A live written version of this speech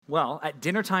Well, at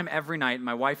dinner time every night,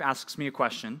 my wife asks me a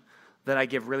question that I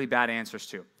give really bad answers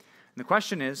to. And the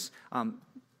question is,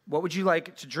 what would you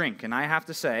like to drink? And I have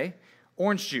to say,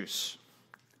 orange juice.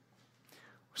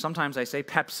 Sometimes I say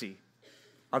Pepsi.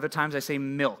 Other times I say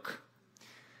milk.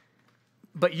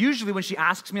 But usually when she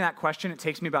asks me that question, it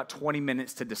takes me about 20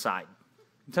 minutes to decide.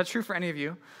 Is that true for any of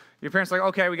you? Your parents are like,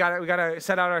 okay, we gotta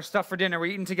set out our stuff for dinner. We're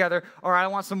eating together. All right, I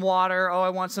want some water. Oh, I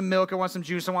want some milk. I want some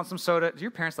juice. I want some soda. Do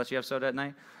your parents let you have soda at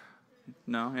night?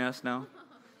 No? Yes? No?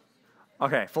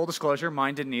 Okay, full disclosure,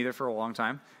 mine didn't either for a long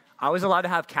time. I was allowed to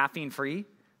have caffeine-free,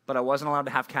 but I wasn't allowed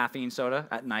to have caffeine soda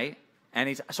at night.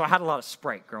 So I had a lot of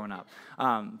Sprite growing up.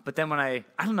 But then when I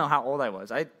don't know how old I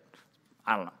was. I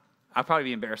don't know. I'd probably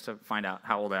be embarrassed to find out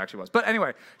how old I actually was. But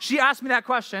anyway, she asked me that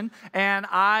question, and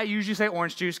I usually say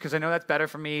orange juice because I know that's better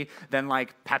for me than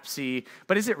like Pepsi.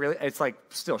 But is it really? It's like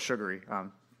still sugary.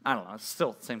 I don't know. It's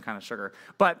still the same kind of sugar.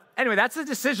 But anyway, that's a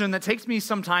decision that takes me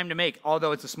some time to make,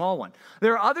 although it's a small one.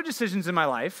 There are other decisions in my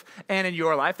life and in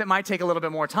your life that might take a little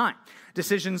bit more time.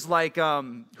 Decisions like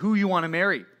who you want to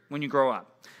marry when you grow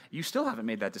up. You still haven't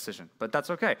made that decision, but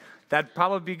that's okay. That'd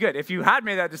probably be good. If you had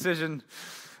made that decision,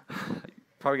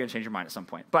 probably going to change your mind at some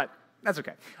point, but that's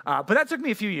okay. But that took me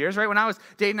a few years, right? When I was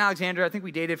dating Alexandra, I think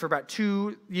we dated for about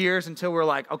 2 years until we were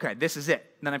like, okay, this is it.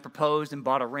 And then I proposed and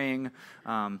bought a ring,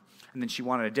 and then she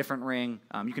wanted a different ring.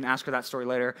 You can ask her that story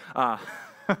later. I'm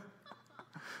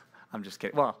just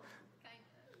kidding. Well,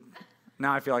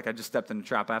 now I feel like I just stepped in a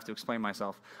trap. I have to explain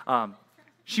myself.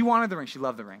 She wanted the ring. She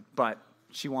loved the ring, but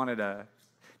she wanted a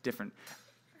different.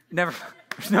 There's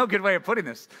no good way of putting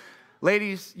this.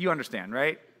 Ladies, you understand,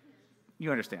 right?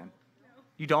 You understand. No.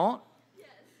 You don't? Yes.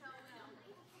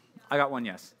 I got one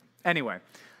yes. Anyway,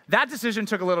 that decision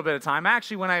took a little bit of time.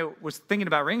 Actually, when I was thinking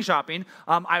about ring shopping,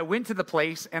 I went to the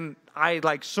place and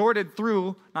I sorted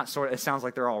through, it sounds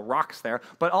like they're all rocks there,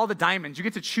 but all the diamonds. You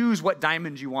get to choose what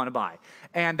diamonds you want to buy.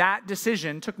 And that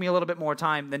decision took me a little bit more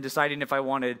time than deciding if I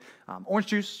wanted orange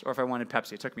juice or if I wanted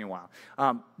Pepsi. It took me a while.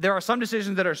 There are some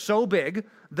decisions that are so big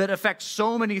that affect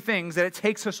so many things that it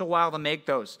takes us a while to make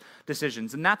those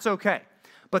decisions, and that's okay.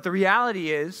 But the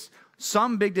reality is,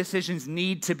 some big decisions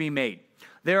need to be made.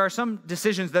 There are some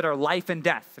decisions that are life and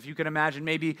death. If you can imagine,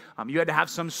 maybe you had to have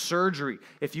some surgery.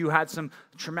 If you had some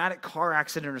traumatic car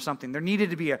accident or something, there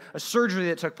needed to be a surgery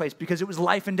that took place because it was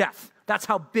life and death. That's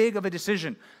how big of a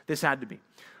decision this had to be.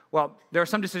 Well, there are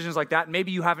some decisions like that.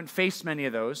 Maybe you haven't faced many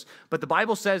of those, but the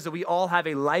Bible says that we all have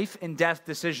a life and death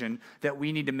decision that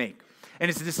we need to make. And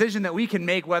it's a decision that we can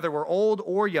make whether we're old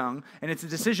or young, and it's a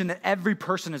decision that every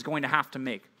person is going to have to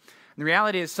make. And the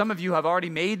reality is some of you have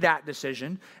already made that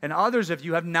decision, and others of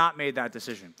you have not made that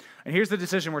decision. And here's the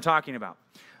decision we're talking about.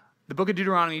 The book of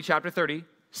Deuteronomy, chapter 30,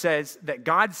 says that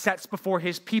God sets before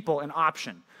his people an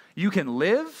option. You can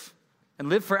live and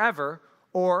live forever,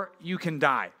 or you can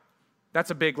die. That's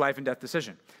a big life and death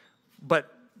decision.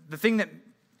 But the thing that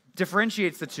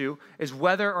differentiates the two is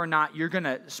whether or not you're going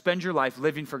to spend your life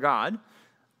living for God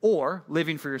or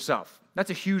living for yourself. That's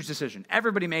a huge decision.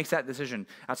 Everybody makes that decision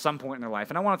at some point in their life.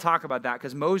 And I want to talk about that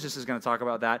because Moses is going to talk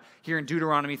about that here in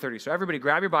Deuteronomy 30. So everybody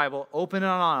grab your Bible, open it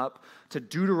on up to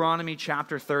Deuteronomy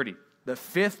chapter 30. The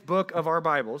fifth book of our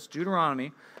Bibles,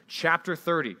 Deuteronomy chapter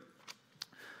 30.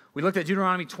 We looked at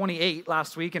Deuteronomy 28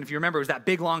 last week, and if you remember, it was that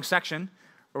big long section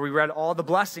where we read all the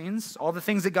blessings, all the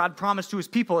things that God promised to his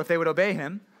people if they would obey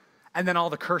him, and then all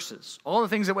the curses, all the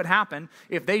things that would happen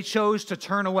if they chose to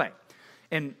turn away.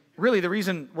 And really, the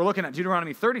reason we're looking at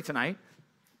Deuteronomy 30 tonight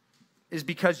is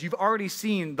because you've already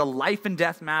seen the life and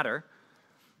death matter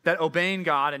that obeying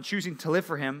God and choosing to live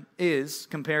for him is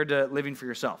compared to living for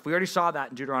yourself. We already saw that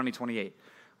in Deuteronomy 28.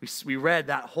 We read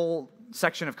that whole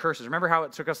section of curses. Remember how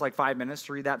it took us like 5 minutes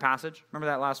to read that passage? Remember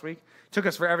that last week? It took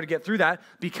us forever to get through that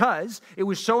because it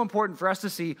was so important for us to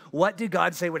see what did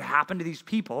God say would happen to these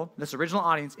people, this original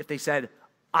audience, if they said,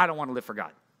 I don't want to live for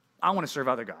God. I want to serve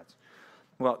other gods.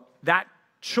 Well, that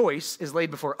choice is laid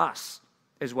before us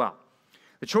as well.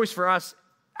 The choice for us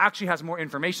actually has more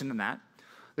information than that.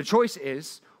 The choice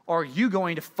is, are you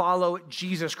going to follow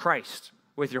Jesus Christ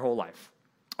with your whole life?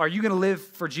 Are you going to live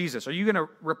for Jesus? Are you going to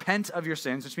repent of your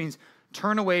sins, which means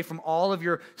turn away from all of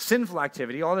your sinful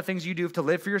activity, all the things you do to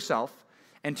live for yourself,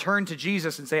 and turn to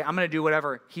Jesus and say, I'm going to do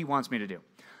whatever he wants me to do?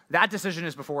 That decision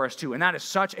is before us too, and that is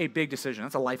such a big decision.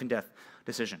 That's a life and death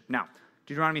decision. Now,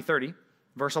 Deuteronomy 30,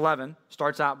 verse 11,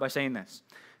 starts out by saying this.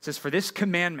 It says, for this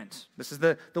commandment, this is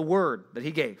the word that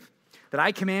he gave, that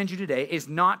I command you today is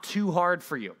not too hard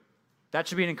for you. That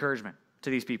should be an encouragement to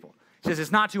these people. He says,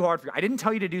 it's not too hard for you. I didn't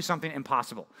tell you to do something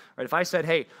impossible. Right? If I said,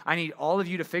 hey, I need all of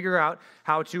you to figure out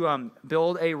how to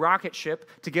build a rocket ship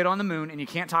to get on the moon, and you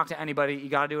can't talk to anybody, you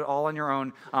got to do it all on your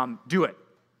own, do it.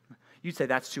 you'd say,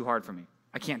 that's too hard for me.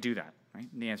 I can't do that, right?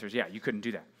 And the answer is, yeah, you couldn't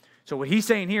do that. So what he's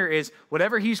saying here is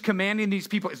whatever he's commanding these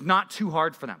people is not too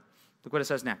hard for them. Look what it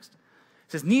says next.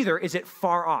 It says, neither is it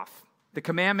far off. The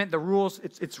commandment, the rules,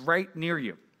 it's right near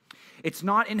you. It's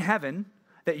not in heaven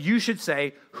that you should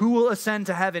say, who will ascend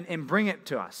to heaven and bring it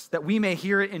to us, that we may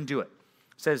hear it and do it.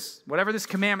 It says, whatever this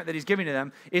commandment that he's giving to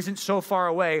them isn't so far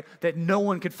away that no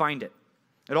one could find it.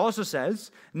 It also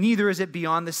says, neither is it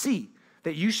beyond the sea,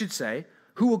 that you should say,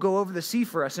 who will go over the sea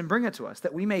for us and bring it to us,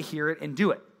 that we may hear it and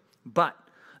do it. But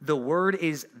the word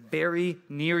is very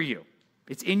near you.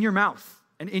 It's in your mouth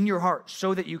and in your heart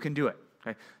so that you can do it.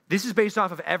 Okay? This is based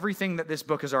off of everything that this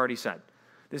book has already said.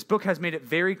 This book has made it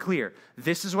very clear.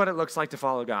 This is what it looks like to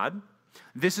follow God.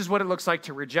 This is what it looks like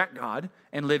to reject God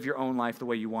and live your own life the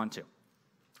way you want to.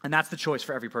 And that's the choice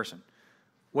for every person.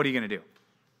 What are you going to do?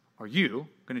 Are you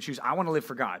going to choose, I want to live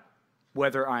for God,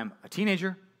 whether I'm a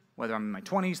teenager, whether I'm in my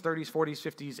 20s, 30s, 40s,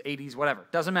 50s, 80s, whatever.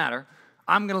 Doesn't matter.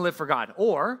 I'm going to live for God.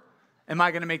 Or am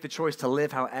I going to make the choice to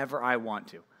live however I want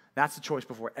to? That's the choice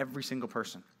before every single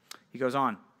person. He goes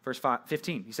on, verse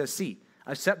 15. He says, see,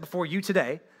 I've set before you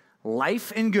today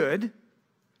life and good,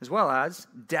 as well as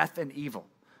death and evil.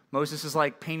 Moses is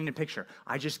like painting a picture.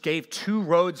 I just gave two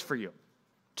roads for you,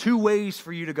 two ways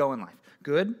for you to go in life.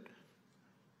 Good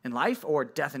in life or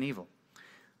death and evil.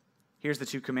 Here's the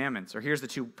two commandments, or here's the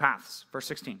two paths. Verse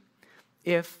 16.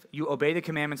 If you obey the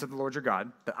commandments of the Lord your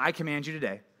God that I command you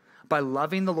today, by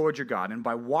loving the Lord your God and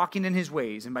by walking in his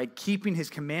ways and by keeping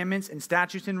his commandments and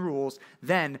statutes and rules,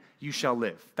 then you shall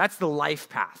live. That's the life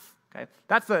path.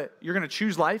 Okay? You're going to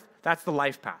choose life. That's the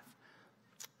life path.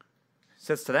 It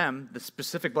says to them, the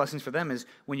specific blessings for them is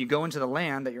when you go into the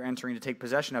land that you're entering to take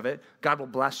possession of it, God will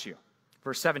bless you.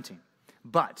 Verse 17.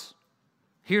 But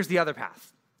here's the other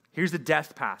path. Here's the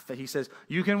death path that he says,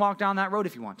 you can walk down that road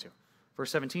if you want to.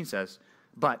 Verse 17 says,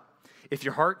 but if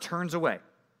your heart turns away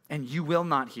and you will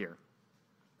not hear,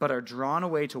 but are drawn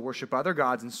away to worship other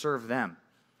gods and serve them,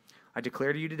 I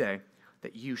declare to you today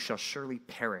that you shall surely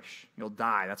perish. You'll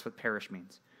die. That's what perish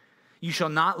means. You shall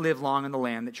not live long in the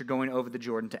land that you're going over the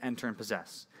Jordan to enter and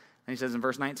possess. And he says in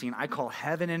verse 19, I call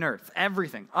heaven and earth,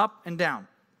 everything, up and down,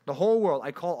 the whole world,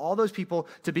 I call all those people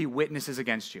to be witnesses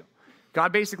against you.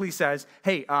 God basically says,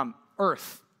 hey,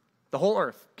 earth, the whole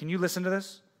earth, can you listen to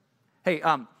this? Hey,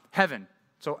 heaven,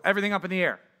 so everything up in the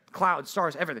air, clouds,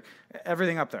 stars,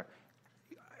 everything up there.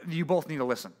 You both need to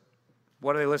listen.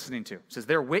 What are they listening to? It says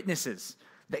they're witnesses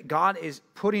that God is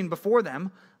putting before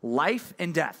them life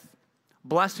and death,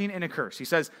 blessing and a curse. He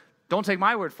says, don't take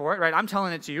my word for it, right? I'm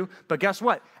telling it to you, but guess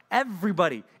what?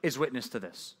 Everybody is witness to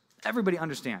this. Everybody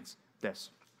understands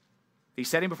this. He's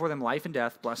setting before them life and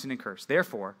death, blessing and curse.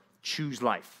 Therefore, choose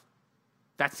life.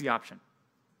 That's the option.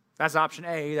 That's option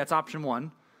A. That's option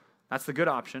one. That's the good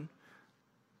option.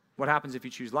 What happens if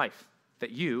you choose life?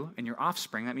 That you and your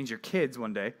offspring, that means your kids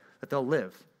one day, that they'll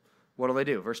live. What do they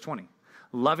do? Verse 20.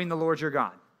 Loving the Lord your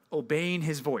God, obeying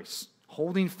his voice,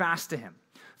 holding fast to him,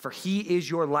 for he is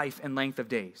your life and length of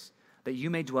days, that you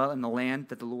may dwell in the land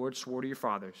that the Lord swore to your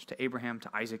fathers, to Abraham, to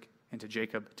Isaac, and to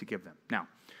Jacob to give them. Now,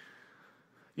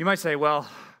 you might say, well,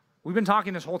 we've been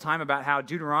talking this whole time about how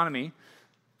Deuteronomy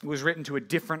was written to a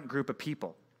different group of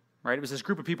people, right? It was this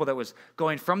group of people that was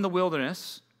going from the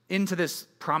wilderness into this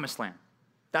promised land.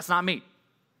 That's not me.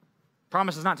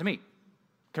 Promise is not to me.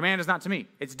 Command is not to me.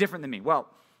 It's different than me. Well,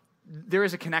 there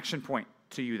is a connection point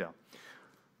to you, though.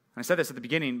 And I said this at the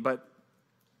beginning, but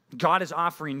God is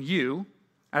offering you,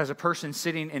 as a person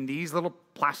sitting in these little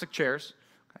plastic chairs,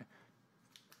 okay,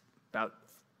 about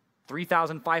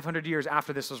 3,500 years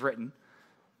after this was written,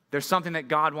 there's something that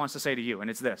God wants to say to you, and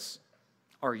it's this.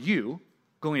 Are you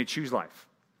going to choose life?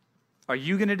 Are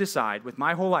you going to decide, with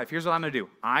my whole life, here's what I'm going to do.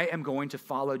 I am going to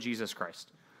follow Jesus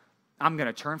Christ. I'm going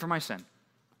to turn from my sin.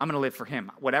 I'm going to live for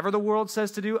him. Whatever the world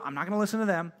says to do, I'm not going to listen to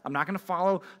them. I'm not going to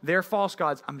follow their false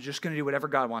gods. I'm just going to do whatever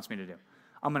God wants me to do.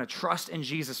 I'm going to trust in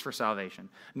Jesus for salvation.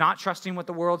 Not trusting what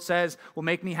the world says will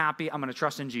make me happy. I'm going to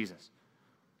trust in Jesus.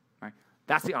 Right?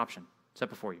 That's the option set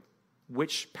before you.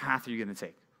 Which path are you going to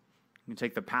take? You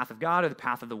take the path of God or the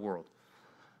path of the world?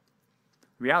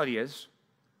 The reality is,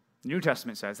 the New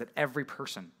Testament says that every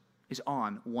person is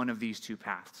on one of these two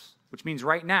paths, which means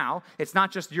right now, it's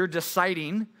not just you're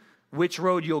deciding which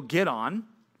road you'll get on,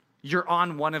 you're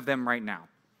on one of them right now.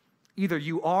 Either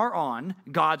you are on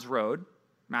God's road,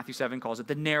 Matthew 7 calls it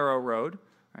the narrow road,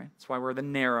 right? That's why we're the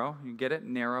narrow, you get it?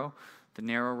 Narrow, the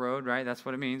narrow road, right? That's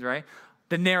what it means, right?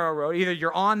 The narrow road. Either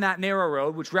you're on that narrow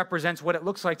road, which represents what it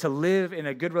looks like to live in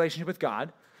a good relationship with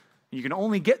God. You can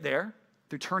only get there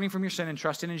through turning from your sin and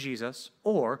trusting in Jesus,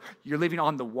 or you're living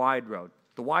on the wide road.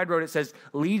 The wide road, it says,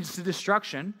 leads to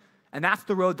destruction, And that's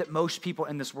the road that most people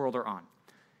in this world are on.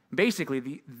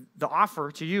 Basically, the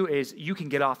offer to you is you can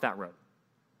get off that road.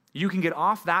 You can get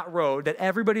off that road that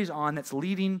everybody's on that's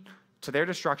leading to their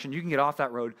destruction. You can get off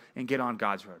that road and get on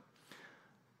God's road.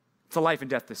 It's a life and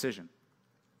death decision.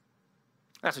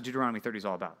 That's what Deuteronomy 30 is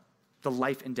all about. The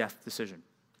life and death decision.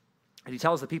 And he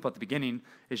tells the people at the beginning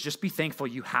is just be thankful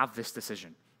you have this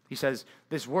decision. He says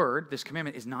this word, this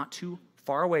commandment is not too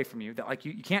far away from you that like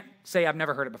you can't say I've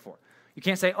never heard it before. You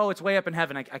can't say, oh, it's way up in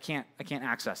heaven. I can't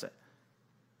access it.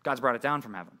 God's brought it down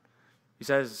from heaven. He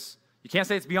says you can't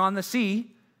say it's beyond the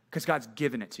sea because God's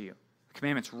given it to you. The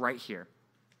commandment's right here.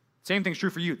 Same thing's true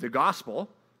for you. The gospel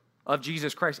of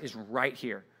Jesus Christ is right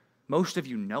here. Most of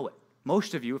you know it.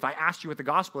 Most of you, if I asked you what the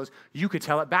gospel is, you could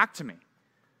tell it back to me.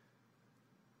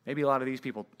 Maybe a lot of these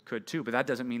people could too, but that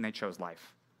doesn't mean they chose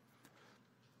life.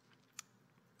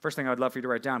 First thing I would love for you to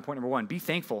write down, point number 1, be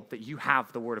thankful that you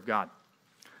have the word of God.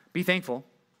 Be thankful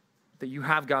that you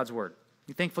have God's word.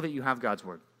 Be thankful that you have God's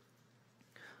word.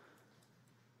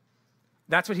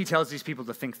 That's what he tells these people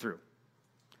to think through.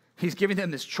 He's giving them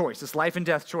this choice, this life and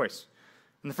death choice.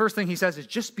 And the first thing he says is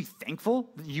just be thankful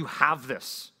that you have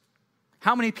this.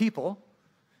 How many people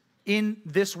in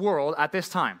this world at this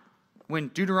time, when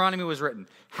Deuteronomy was written,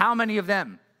 how many of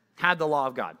them had the law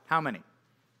of God? How many?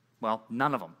 Well,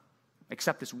 none of them,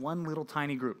 except this one little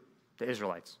tiny group, the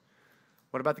Israelites.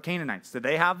 What about the Canaanites? Did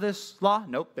they have this law?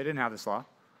 Nope, they didn't have this law.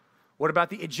 What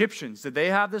about the Egyptians? Did they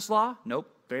have this law?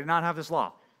 Nope, they did not have this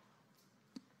law.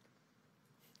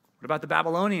 What about the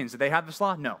Babylonians? Did they have this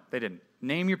law? No, they didn't.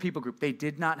 Name your people group. They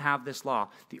did not have this law.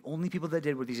 The only people that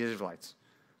did were these Israelites.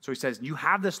 So he says, you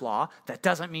have this law. That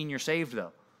doesn't mean you're saved,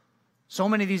 though. So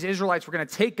many of these Israelites were going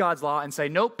to take God's law and say,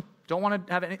 nope, I don't want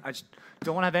to have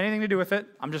anything to do with it.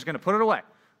 I'm just going to put it away.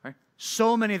 Right?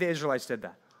 So many of the Israelites did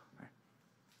that. Right?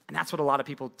 And that's what a lot of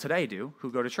people today do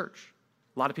who go to church.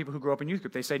 A lot of people who grow up in youth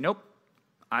group, they say, nope,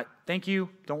 thank you,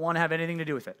 don't want to have anything to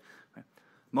do with it. Right?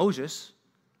 Moses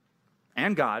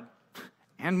and God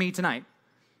and me tonight,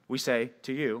 we say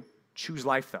to you, choose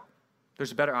life, though.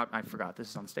 There's a better option. I forgot, this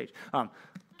is on the stage.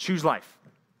 Choose life.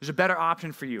 There's a better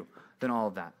option for you than all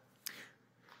of that.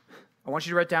 I want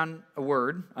you to write down a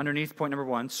word underneath point number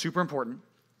 1, super important.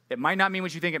 It might not mean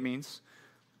what you think it means,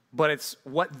 but it's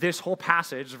what this whole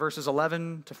passage, verses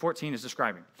 11 to 14, is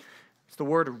describing. It's the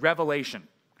word revelation.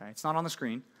 Okay? It's not on the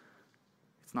screen.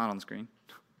 It's not on the screen,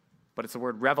 but it's the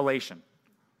word revelation.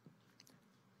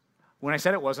 When I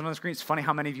said it wasn't on the screen, it's funny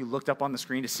how many of you looked up on the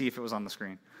screen to see if it was on the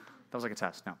screen. That was like a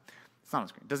test. No, it's not on the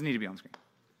screen. It doesn't need to be on the screen.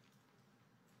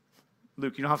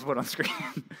 Luke, you don't have to put it on the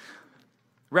screen.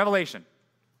 Revelation.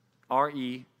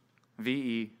 R-E-V-E-L-A-T-I-O-N.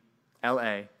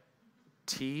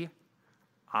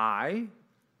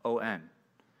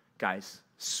 Guys,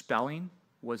 spelling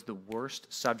was the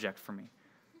worst subject for me.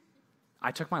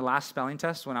 I took my last spelling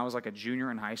test when I was like a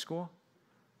junior in high school.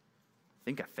 I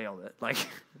think I failed it. Like,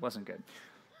 it wasn't good.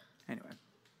 Anyway.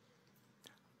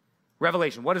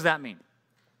 Revelation, what does that mean?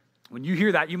 When you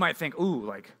hear that, you might think, ooh,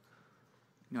 like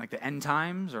the end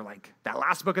times or like that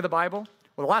last book of the Bible.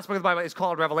 Well, the last book of the Bible is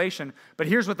called Revelation, but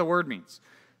here's what the word means.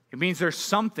 It means there's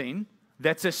something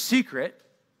that's a secret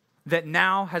that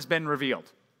now has been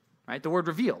revealed, right? The word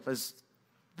reveal is,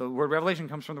 the word revelation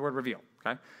comes from the word reveal,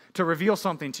 okay? To reveal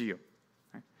something to you.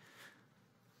 Right?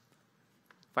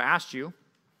 If I asked you,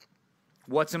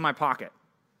 what's in my pocket?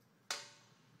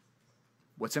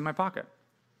 What's in my pocket?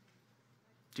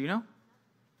 Do you know?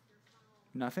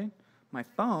 Nothing? My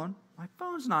phone? My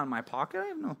phone's not in my pocket. I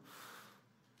have no...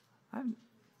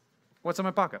 What's in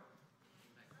my pocket?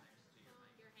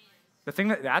 The thing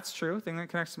that's true. The thing that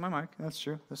connects to my mic. That's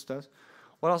true. This does.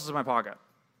 What else is in my pocket?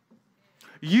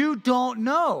 You don't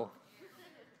know.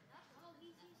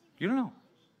 You don't know.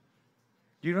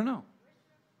 You don't know.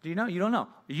 Do you know? You don't know.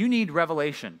 You need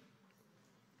revelation.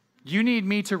 You need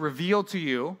me to reveal to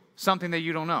you something that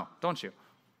you don't know, don't you?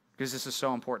 Because this is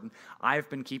so important. I've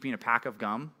been keeping a pack of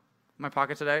gum in my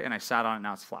pocket today, and I sat on it,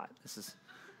 now it's flat. This is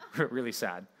really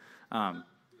sad. Kind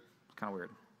of weird.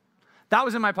 That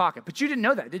was in my pocket, but you didn't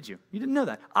know that, did you? You didn't know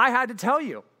that. I had to tell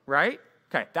you, right?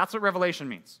 Okay, that's what revelation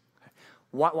means.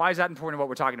 Why is that important to what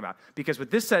we're talking about? Because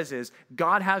what this says is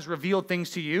God has revealed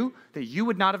things to you that you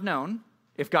would not have known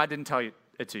if God didn't tell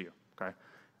it to you, okay?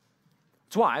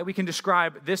 That's why we can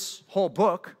describe this whole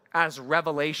book as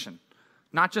revelation.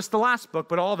 Not just the last book,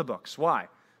 but all the books. Why?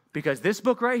 Because this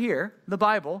book right here, the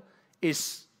Bible,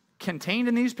 is contained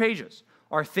in these pages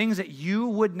are things that you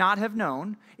would not have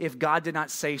known if God did not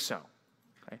say so.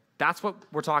 Okay? That's what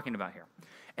we're talking about here.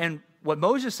 And what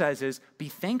Moses says is, be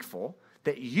thankful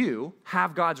that you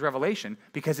have God's revelation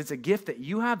because it's a gift that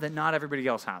you have that not everybody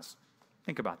else has.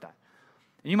 Think about that.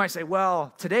 And you might say,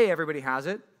 well, today everybody has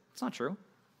it. It's not true.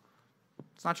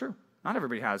 It's not true. Not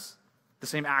everybody has the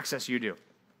same access you do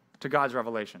to God's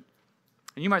revelation.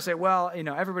 And you might say, well,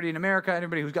 everybody in America,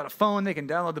 everybody who's got a phone, they can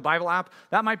download the Bible app.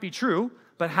 That might be true,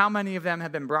 but how many of them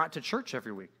have been brought to church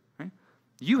every week? Right?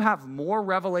 You have more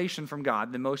revelation from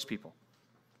God than most people.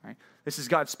 Right? This is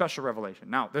God's special revelation.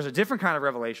 Now, there's a different kind of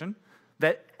revelation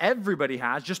that everybody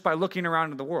has just by looking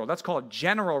around in the world. That's called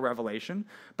general revelation,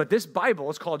 but this Bible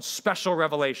is called special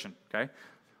revelation, okay?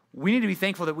 We need to be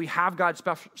thankful that we have God's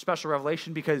special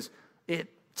revelation because it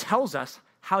tells us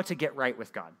how to get right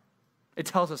with God. It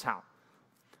tells us how.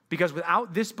 Because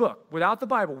without this book, without the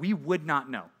Bible, we would not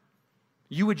know.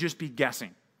 You would just be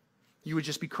guessing. You would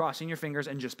just be crossing your fingers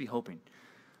and just be hoping.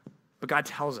 But God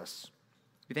tells us.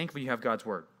 Be thankful you have God's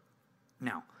word.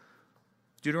 Now,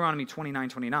 Deuteronomy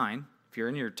 29:29, if you're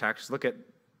in your text, look at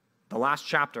the last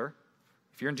chapter.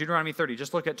 If you're in Deuteronomy 30,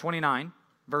 just look at 29,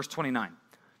 verse 29.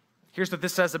 Here's what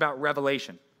this says about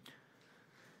revelation.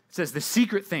 It says, the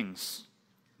secret things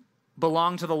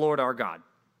belong to the Lord our God,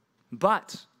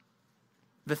 but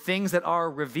the things that are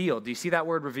revealed, do you see that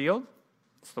word revealed?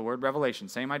 It's the word revelation,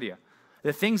 same idea.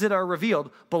 The things that are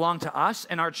revealed belong to us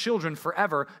and our children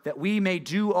forever, that we may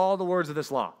do all the words of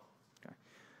this law. Okay.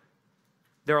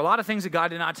 There are a lot of things that God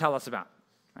did not tell us about.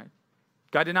 Right?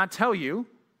 God did not tell you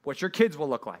what your kids will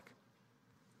look like.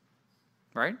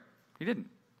 Right? He didn't.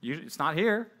 It's not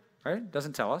here. Right? It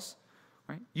doesn't tell us.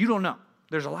 Right? You don't know.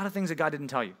 There's a lot of things that God didn't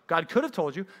tell you. God could have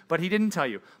told you, but he didn't tell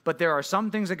you. But there are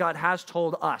some things that God has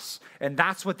told us, and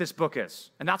that's what this book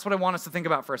is. And that's what I want us to think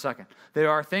about for a second. There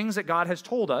are things that God has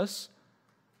told us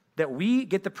that we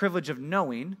get the privilege of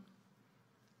knowing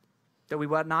that we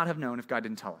would not have known if God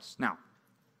didn't tell us. Now,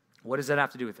 what does that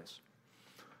have to do with this?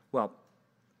 Well,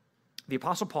 the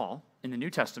Apostle Paul in the New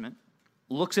Testament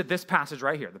looks at this passage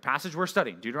right here, the passage we're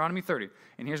studying, Deuteronomy 30,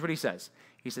 and here's what he says.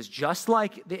 He says, just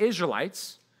like the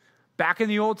Israelites back in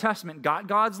the Old Testament got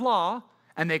God's law,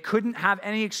 and they couldn't have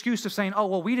any excuse of saying, oh,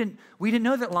 well, we didn't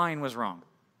know that lying was wrong.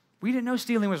 We didn't know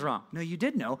stealing was wrong. No, you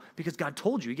did know because God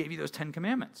told you. He gave you those 10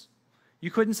 commandments. You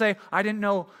couldn't say, I didn't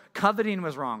know coveting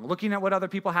was wrong, looking at what other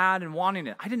people had and wanting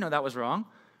it. I didn't know that was wrong.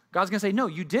 God's going to say, no,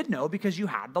 you did know because you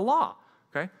had the law.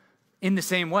 Okay? In the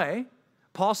same way,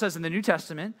 Paul says in the New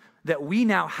Testament that we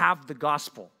now have the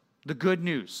gospel, the good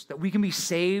news, that we can be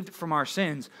saved from our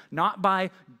sins, not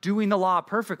by doing the law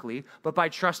perfectly, but by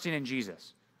trusting in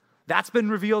Jesus. That's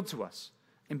been revealed to us.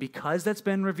 And because that's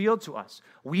been revealed to us,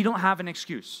 we don't have an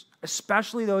excuse,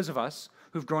 especially those of us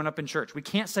who've grown up in church. We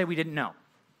can't say we didn't know.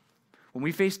 When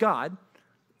we face God,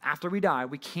 after we die,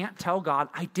 we can't tell God,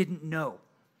 I didn't know.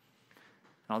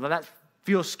 And although that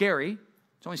feels scary,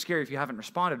 it's only scary if you haven't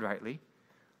responded rightly.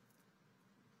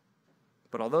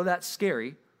 But although that's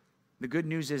scary, the good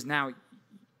news is now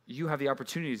you have the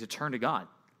opportunity to turn to God.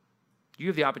 You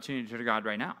have the opportunity to turn to God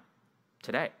right now,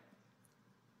 today.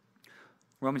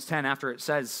 Romans 10, after it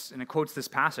says, and it quotes this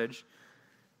passage,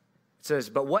 it says,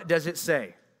 but what does it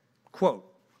say? Quote,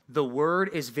 the word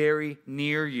is very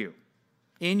near you,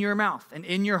 in your mouth and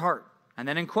in your heart. And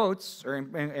then in quotes, or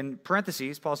in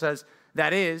parentheses, Paul says,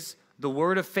 that is the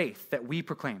word of faith that we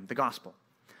proclaim, the gospel.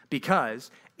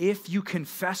 Because if you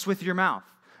confess with your mouth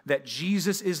that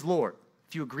Jesus is Lord,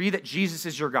 if you agree that Jesus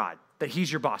is your God, that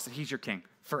he's your boss, that he's your king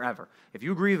forever, if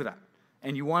you agree with that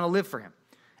and you want to live for him,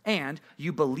 and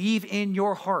you believe in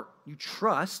your heart, you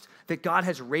trust that God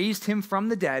has raised him from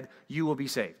the dead, you will be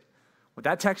saved. What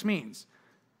that text means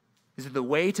is that the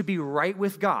way to be right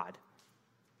with God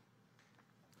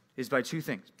is by two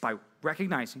things. By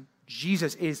recognizing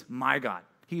Jesus is my God.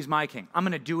 He's my king. I'm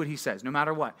going to do what he says, no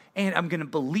matter what. And I'm going to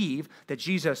believe that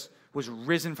Jesus was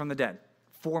risen from the dead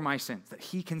for my sins, that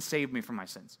he can save me from my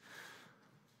sins.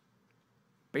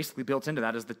 Basically built into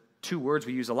that is the two words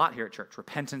we use a lot here at church,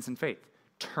 repentance and faith.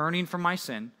 Turning from my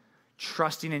sin,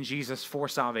 trusting in Jesus for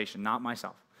salvation, not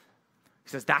myself. He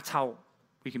says that's how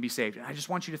we can be saved. And I just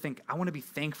want you to think, I want to be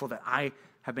thankful that I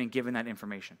have been given that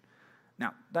information.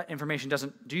 Now, that information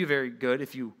doesn't do you very good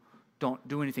if you don't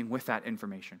do anything with that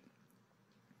information.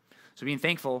 So being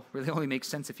thankful really only makes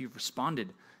sense if you've responded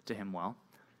to him well.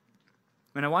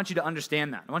 And I want you to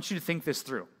understand that. I want you to think this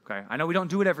through, okay? I know we don't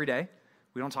do it every day.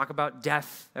 We don't talk about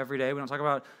death every day. We don't talk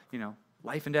about,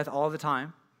 life and death all the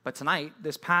time. But tonight,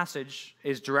 this passage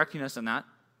is directing us in that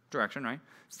direction, right?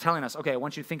 It's telling us, okay, I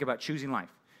want you to think about choosing life.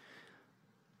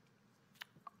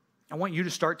 I want you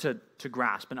to start to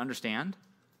grasp and understand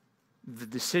the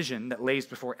decision that lays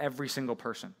before every single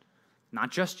person.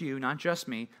 Not just you, not just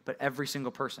me, but every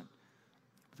single person.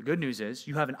 The good news is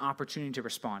you have an opportunity to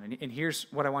respond. And here's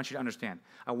what I want you to understand.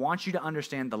 I want you to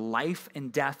understand the life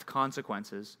and death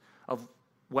consequences of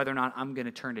whether or not I'm going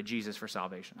to turn to Jesus for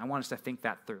salvation. I want us to think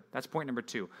that through. That's point number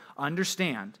 2.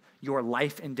 Understand your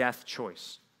life and death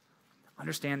choice.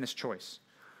 Understand this choice.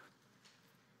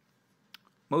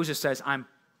 Moses says, I'm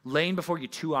laying before you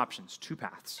 2 options, 2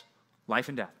 paths, life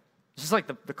and death. This is like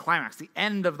the climax, the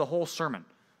end of the whole sermon.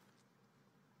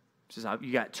 This is how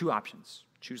you got 2 options.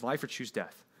 Choose life or choose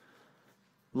death.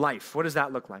 Life, what does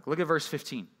that look like? Look at verse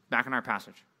 15, back in our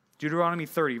passage. Deuteronomy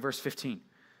 30, verse 15.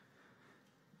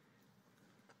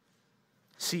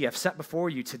 See, I've set before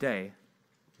you today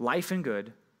life and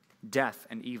good, death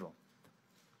and evil.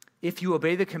 If you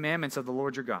obey the commandments of the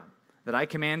Lord your God, that I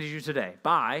commanded you today,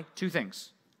 by 2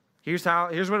 things. Here's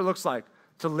what it looks like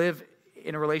to live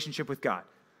in a relationship with God.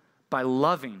 By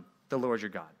loving the Lord your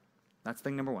God. That's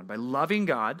thing number 1. By loving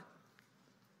God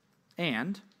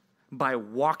and by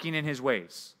walking in his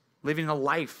ways, living a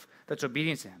life that's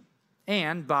obedient to him.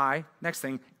 And by, next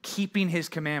thing, keeping his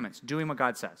commandments, doing what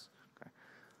God says. Okay?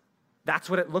 That's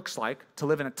what it looks like to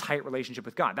live in a tight relationship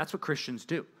with God. That's what Christians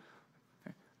do.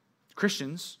 Okay?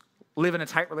 Christians live in a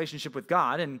tight relationship with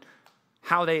God, and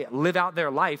how they live out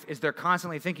their life is they're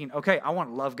constantly thinking, okay, I want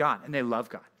to love God, and they love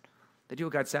God. They do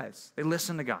what God says. They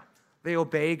listen to God. They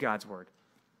obey God's word.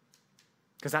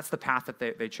 Because that's the path that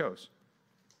they chose.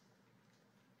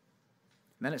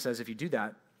 And then it says, if you do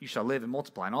that, you shall live and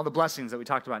multiply. And all the blessings that we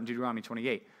talked about in Deuteronomy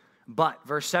 28. But,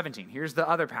 verse 17, here's the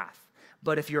other path.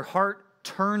 But if your heart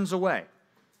turns away,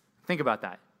 think about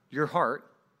that. Your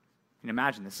heart, and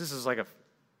imagine this. This is like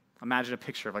imagine a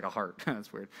picture of like a heart.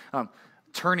 That's weird.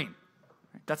 Turning.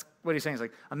 That's what he's saying. Is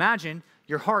like, imagine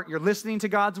your heart, you're listening to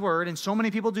God's word, and so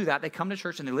many people do that. They come to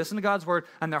church and they listen to God's word,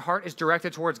 and their heart is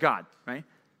directed towards God, right?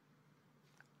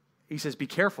 He says, be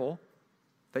careful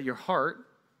that your heart,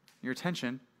 your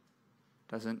attention,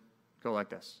 doesn't go like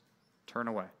this. Turn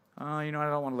away. Oh, I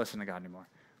don't want to listen to God anymore.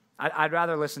 I'd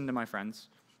rather listen to my friends.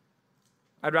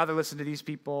 I'd rather listen to these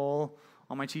people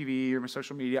on my TV or my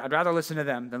social media. I'd rather listen to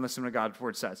them than listen to what God's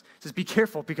word says. It says, be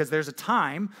careful, because there's a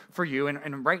time for you,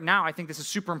 and right now I think this is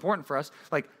super important for us.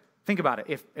 Like, think about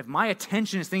it. If my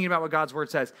attention is thinking about what God's word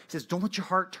says, he says, don't let your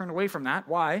heart turn away from that.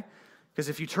 Why? Because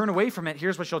if you turn away from it,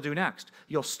 here's what you'll do next.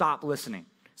 You'll stop listening.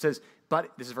 It says,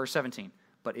 but, this is verse 17,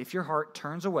 but if your heart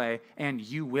turns away, and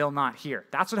you will not hear.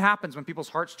 That's what happens when people's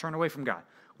hearts turn away from God.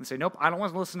 When they say, nope, I don't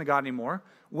want to listen to God anymore.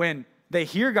 When they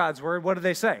hear God's word, what do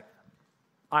they say?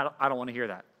 I don't want to hear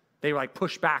that. They like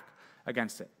push back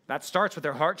against it. That starts with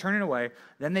their heart turning away.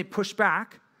 Then they push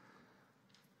back.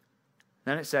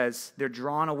 Then it says they're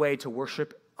drawn away to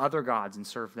worship other gods and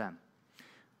serve them.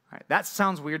 All right, that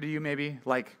sounds weird to you maybe.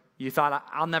 Like you thought,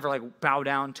 I'll never like bow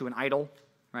down to an idol,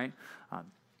 right?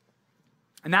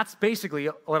 And that's basically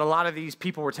what a lot of these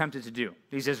people were tempted to do,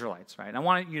 these Israelites, right? And I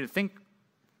want you to think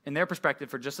in their perspective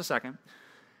for just a second.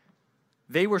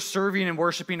 They were serving and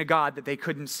worshiping a God that they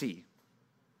couldn't see,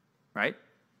 right?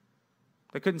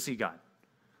 They couldn't see God,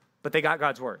 but they got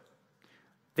God's word.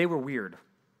 They were weird.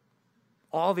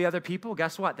 All the other people,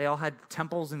 guess what? They all had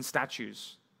temples and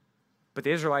statues. But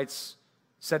the Israelites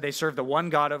said they served the one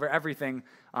God over everything,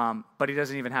 but he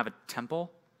doesn't even have a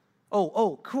temple.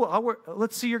 Oh, cool.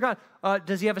 Let's see your God.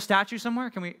 Does he have a statue somewhere?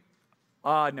 Can we?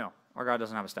 No, our God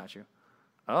doesn't have a statue.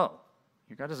 Oh,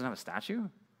 your God doesn't have a statue?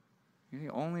 You're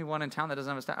the only one in town that doesn't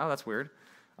have a statue? Oh, that's weird.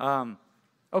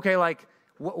 Okay, like,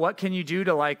 what can you do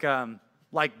to, like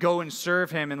go and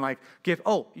serve him and, like, give,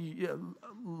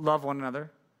 love one another?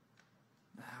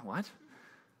 What?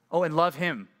 Oh, and love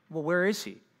him. Well, where is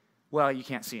he? Well, you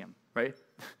can't see him, right?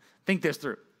 Think this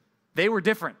through. They were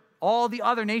different. All the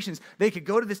other nations, they could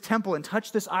go to this temple and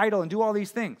touch this idol and do all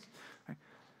these things. Right?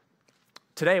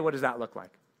 Today, what does that look like?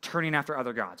 Turning after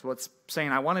other gods. Well, it's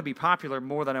saying, I want to be popular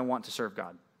more than I want to serve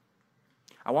God.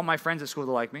 I want my friends at school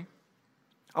to like me.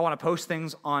 I want to post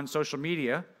things on social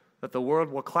media that the world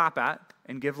will clap at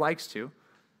and give likes to.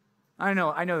 I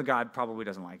know that God probably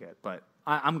doesn't like it, but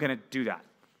I'm going to do that.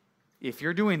 If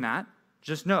you're doing that,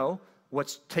 just know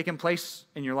what's taken place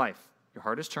in your life. Your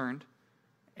heart is turned,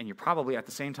 and you're probably at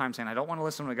the same time saying, I don't want to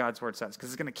listen to what God's word says, because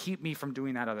it's going to keep me from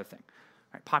doing that other thing.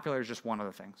 Right? Popular is just one of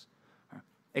the things. Right?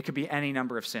 It could be any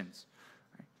number of sins.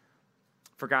 Right?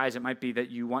 For guys, it might be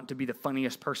that you want to be the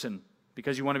funniest person.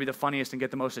 Because you want to be the funniest and get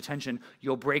the most attention,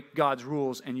 you'll break God's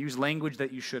rules and use language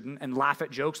that you shouldn't, and laugh at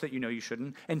jokes that you know you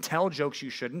shouldn't, and tell jokes you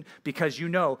shouldn't, because you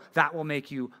know that will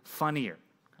make you funnier.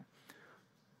 Okay?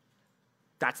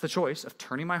 That's the choice of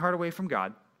turning my heart away from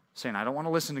God, saying I don't want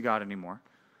to listen to God anymore,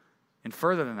 and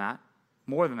further than that,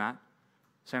 more than that,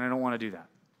 saying I don't want to do that.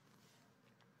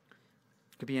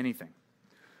 It could be anything.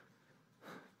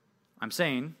 I'm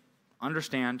saying,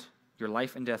 understand your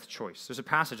life and death choice. There's a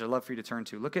passage I'd love for you to turn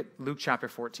to. Look at Luke chapter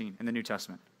 14 in the New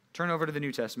Testament. Turn over to the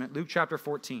New Testament, Luke chapter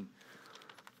 14.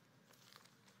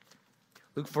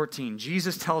 Luke 14,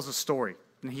 Jesus tells a story,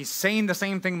 and he's saying the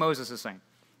same thing Moses is saying.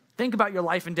 Think about your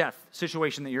life and death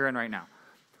situation that you're in right now.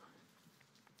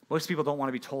 Most people don't want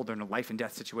to be told they're in a life and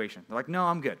death situation. They're like, no,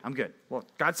 I'm good. Well,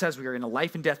 God says we are in a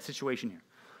life and death situation here.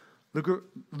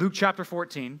 Luke chapter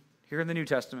 14, here in the New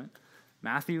Testament,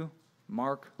 Matthew,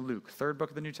 Mark, Luke, third book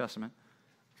of the New Testament.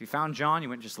 If you found John, you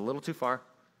went just a little too far.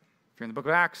 If you're in the book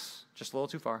of Acts, just a little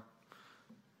too far.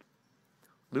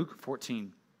 Luke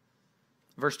 14,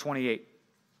 verse 28.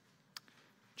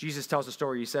 Jesus tells a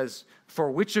story. He says, for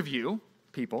which of you,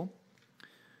 people,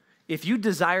 if you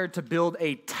desired to build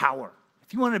a tower,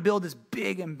 if you wanted to build this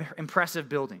big, impressive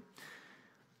building,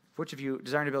 which of you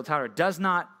desiring to build a tower does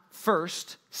not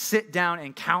first sit down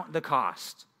and count the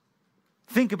cost?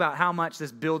 Think about how much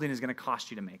this building is going to cost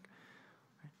you to make.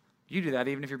 You do that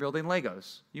even if you're building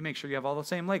Legos. You make sure you have all the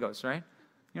same Legos, right? You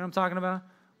know what I'm talking about?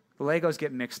 The Legos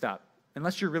get mixed up.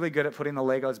 Unless you're really good at putting the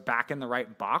Legos back in the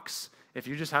right box, if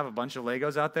you just have a bunch of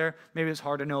Legos out there, maybe it's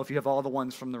hard to know if you have all the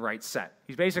ones from the right set.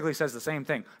 He basically says the same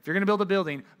thing. If you're going to build a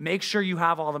building, make sure you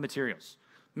have all the materials.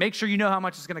 Make sure you know how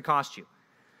much it's going to cost you.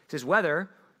 He says whether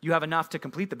you have enough to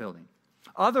complete the building.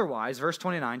 Otherwise, verse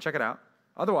 29, check it out.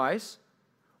 Otherwise,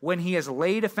 when he has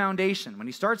laid a foundation, when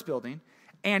he starts building,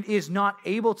 and is not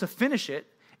able to finish it,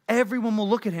 everyone will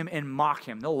look at him and mock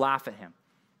him. They'll laugh at him.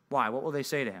 Why? What will they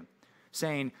say to him?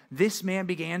 Saying, this man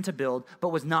began to build, but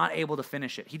was not able to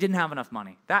finish it. He didn't have enough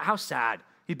money. How sad.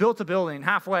 He built a building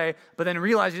halfway, but then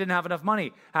realized he didn't have enough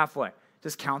money halfway.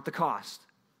 Just count the cost.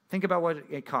 Think about what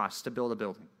it costs to build a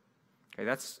building. Okay,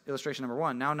 that's illustration number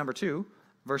one. Now number two,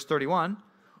 verse 31.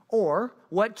 Or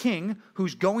what king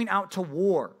who's going out to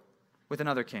war with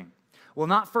another king will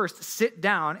not first sit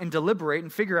down and deliberate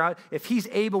and figure out if he's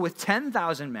able with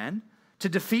 10,000 men to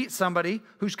defeat somebody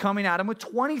who's coming at him with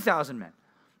 20,000 men?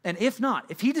 And if not,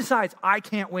 if he decides, I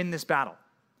can't win this battle,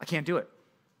 I can't do it,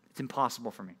 it's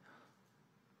impossible for me,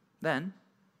 then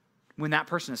when that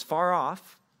person is far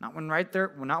off, not when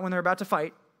they're about to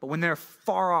fight, but when they're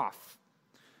far off,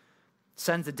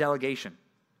 sends a delegation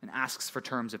and asks for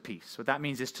terms of peace. What that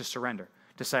means is to surrender,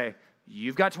 to say,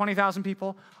 you've got 20,000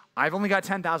 people, I've only got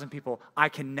 10,000 people, I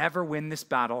can never win this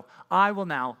battle, I will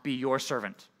now be your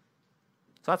servant.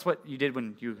 So that's what you did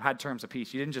when you had terms of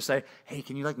peace. You didn't just say, hey,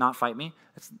 can you not fight me?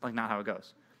 That's not how it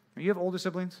goes. You have older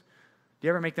siblings? Do you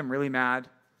ever make them really mad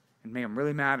and make them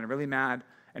really mad and really mad?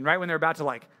 And right when they're about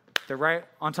to they're right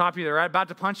on top of you, they're right about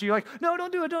to punch you, you're like, no,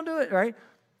 don't do it, right?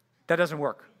 That doesn't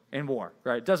work in war,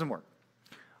 right? It doesn't work.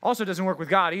 Also, it doesn't work with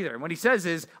God either. And what he says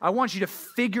is, I want you to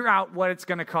figure out what it's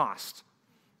going to cost.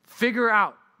 Figure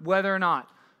out whether or not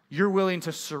you're willing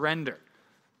to surrender.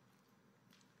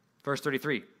 Verse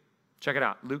 33. Check it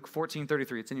out. Luke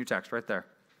 14:33. It's in your text right there.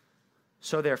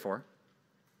 So therefore,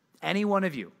 any one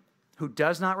of you who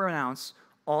does not renounce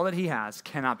all that he has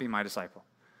cannot be my disciple.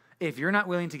 If you're not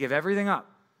willing to give everything up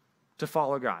to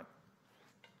follow God,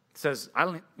 it says, I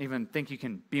don't even think you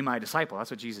can be my disciple.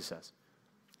 That's what Jesus says.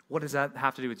 What does that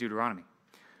have to do with Deuteronomy?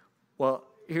 Well,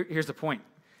 here's the point.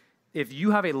 If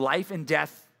you have a life and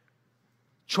death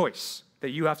choice that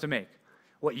you have to make,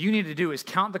 what you need to do is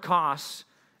count the costs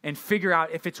and figure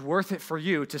out if it's worth it for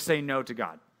you to say no to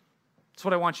God. That's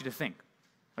what I want you to think.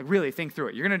 Really think through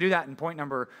it. You're going to do that in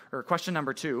question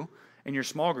number 2 in your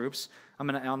small groups. On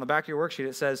the back of your worksheet,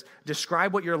 it says,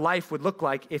 describe what your life would look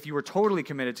like if you were totally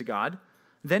committed to God.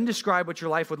 Then describe what your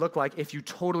life would look like if you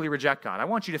totally reject God. I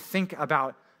want you to think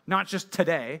about not just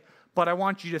today, but I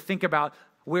want you to think about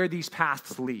where these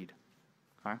paths lead.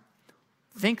 Okay?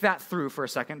 Think that through for a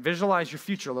second. Visualize your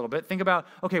future a little bit. Think about,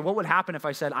 okay, what would happen if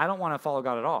I said, I don't want to follow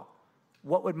God at all?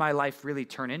 What would my life really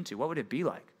turn into? What would it be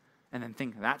like? And then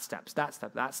think that step.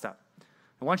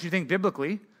 I want you to think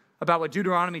biblically about what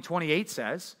Deuteronomy 28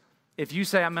 says. If you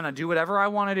say, I'm going to do whatever I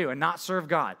want to do and not serve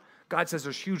God, God says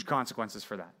there's huge consequences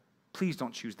for that. Please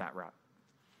don't choose that route.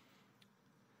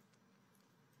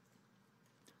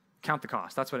 Count the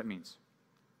cost. That's what it means.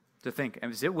 To think,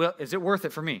 is it worth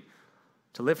it for me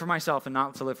to live for myself and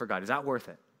not to live for God? Is that worth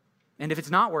it? And if it's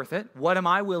not worth it, what am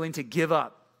I willing to give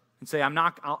up and say,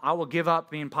 I will give up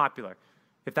being popular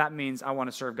if that means I want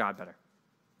to serve God better?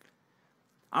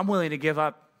 I'm willing to give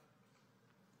up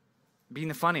being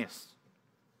the funniest.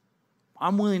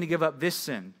 I'm willing to give up this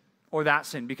sin or that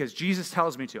sin because Jesus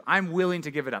tells me to. I'm willing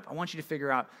to give it up. I want you to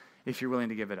figure out if you're willing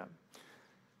to give it up.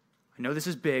 I know this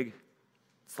is big.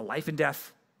 It's the life and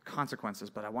death consequences,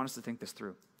 but I want us to think this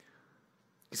through.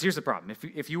 Because here's the problem.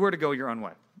 If you were to go your own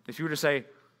way, if you were to say,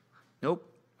 nope,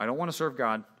 I don't want to serve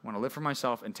God, I want to live for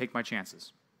myself and take my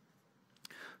chances.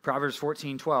 Proverbs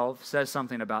 14:12 says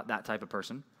something about that type of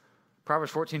person.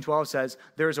 Proverbs 14:12 says,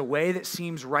 there is a way that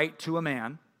seems right to a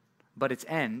man, but its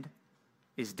end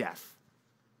is death.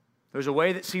 There's a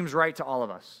way that seems right to all of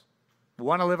us. We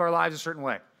want to live our lives a certain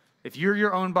way. If you're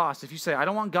your own boss, if you say, I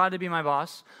don't want God to be my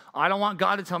boss, I don't want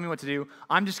God to tell me what to do,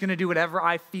 I'm just going to do whatever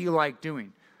I feel like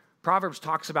doing. Proverbs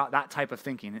talks about that type of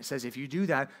thinking. It says, if you do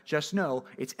that, just know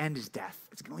its end is death.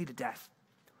 It's going to lead to death.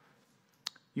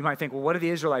 You might think, well, what did the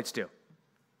Israelites do?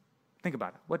 Think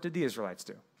about it. What did the Israelites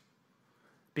do?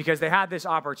 Because they had this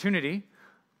opportunity,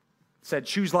 said,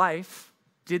 choose life.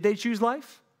 Did they choose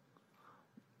life?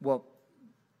 Well,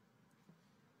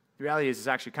 the reality is, it's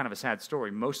actually kind of a sad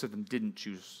story. Most of them didn't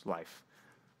choose life.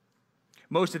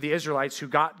 Most of the Israelites who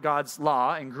got God's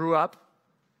law and grew up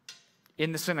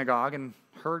in the synagogue and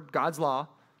heard God's law,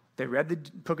 they read the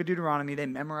book of Deuteronomy, they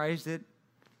memorized it,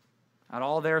 at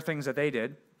all their things that they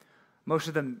did. Most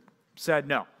of them said,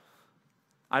 no,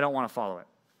 I don't want to follow it.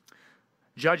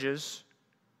 Judges,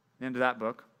 the end of that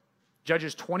book,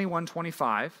 Judges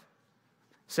 21:25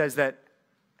 says that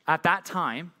at that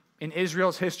time, in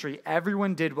Israel's history,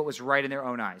 everyone did what was right in their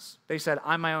own eyes. They said,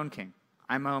 I'm my own king.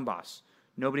 I'm my own boss.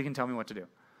 Nobody can tell me what to do.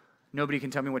 Nobody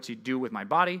can tell me what to do with my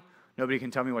body. Nobody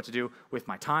can tell me what to do with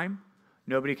my time.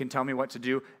 Nobody can tell me what to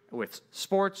do with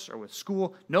sports or with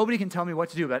school. Nobody can tell me what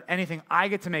to do about anything. I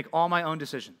get to make all my own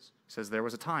decisions. He says there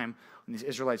was a time when these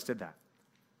Israelites did that.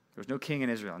 There was no king in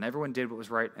Israel, and everyone did what was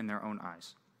right in their own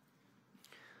eyes.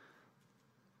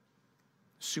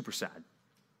 Super sad.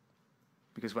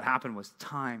 Because what happened was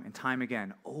time and time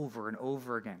again, over and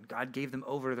over again, God gave them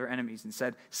over to their enemies and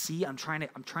said, see, I'm trying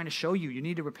to show you, you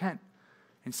need to repent.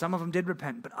 And some of them did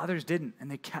repent, but others didn't.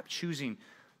 And they kept choosing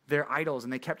their idols,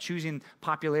 and they kept choosing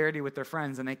popularity with their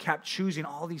friends, and they kept choosing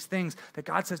all these things that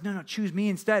God says, no, choose me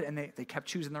instead. And they kept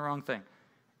choosing the wrong thing.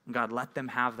 And God let them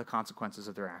have the consequences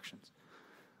of their actions.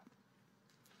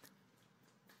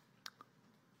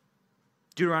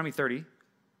 Deuteronomy 30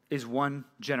 is one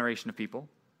generation of people.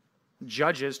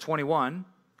 Judges 21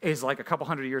 is like a couple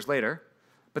hundred years later,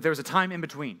 but there was a time in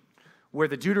between where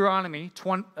the Deuteronomy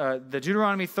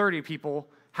 30 people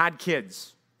had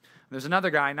kids. There's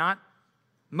another guy, not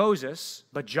Moses,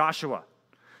 but Joshua.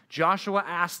 Joshua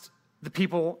asked the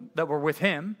people that were with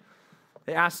him,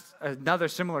 they asked another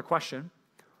similar question.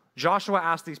 Joshua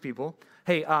asked these people,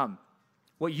 hey,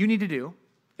 what you need to do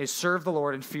is serve the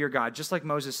Lord and fear God, just like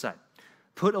Moses said.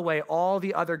 Put away all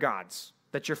the other gods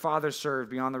that your fathers served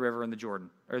beyond the river in the Jordan,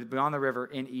 or beyond the river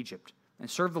in Egypt,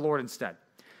 and serve the Lord instead.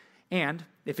 And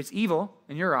if it's evil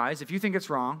in your eyes, if you think it's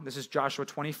wrong, this is Joshua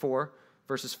 24,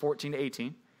 verses 14 to 18.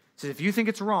 It says, if you think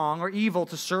it's wrong or evil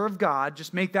to serve God,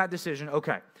 just make that decision,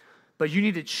 okay. But you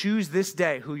need to choose this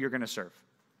day who you're going to serve.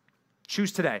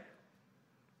 Choose today.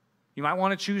 You might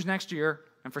want to choose next year,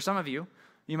 and for some of you,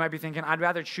 you might be thinking, I'd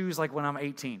rather choose like when I'm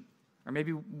 18, or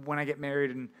maybe when I get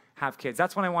married and have kids.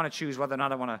 That's when I want to choose whether or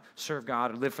not I want to serve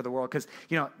God or live for the world. Because,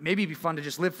 maybe it'd be fun to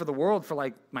just live for the world for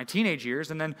like my teenage years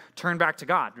and then turn back to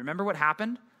God. Remember what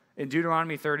happened in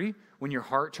Deuteronomy 30? When your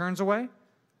heart turns away?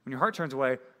 When your heart turns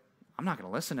away, I'm not going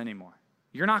to listen anymore.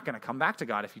 You're not going to come back to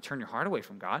God if you turn your heart away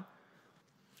from God.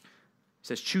 He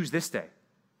says, choose this day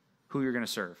who you're going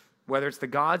to serve. Whether it's the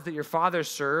gods that your fathers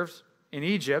served in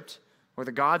Egypt or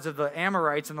the gods of the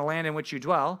Amorites in the land in which you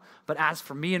dwell. But as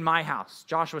for me and my house,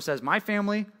 Joshua says, my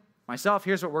family, myself,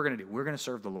 here's what we're going to do. We're going to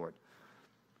serve the Lord.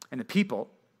 And the people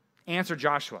answered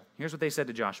Joshua. Here's what they said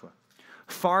to Joshua.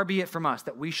 Far be it from us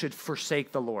that we should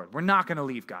forsake the Lord. We're not going to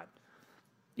leave God.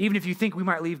 Even if you think we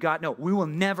might leave God, no, we will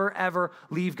never, ever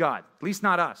leave God. At least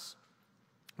not us.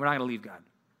 We're not going to leave God.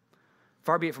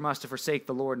 Far be it from us to forsake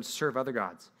the Lord and serve other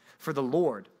gods. For the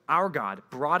Lord, our God,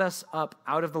 brought us up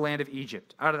out of the land of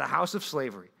Egypt, out of the house of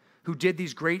slavery, who did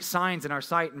these great signs in our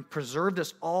sight and preserved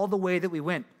us all the way that we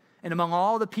went, and among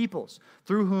all the peoples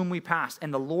through whom we passed.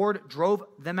 And the Lord drove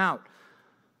them out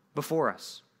before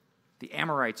us, the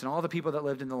Amorites and all the people that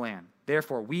lived in the land.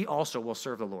 Therefore, we also will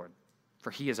serve the Lord,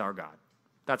 for he is our God.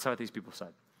 That's what these people said.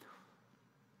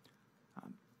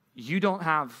 You don't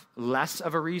have less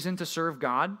of a reason to serve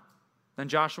God than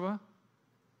Joshua.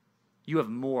 You have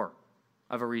more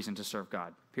of a reason to serve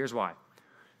God. Here's why.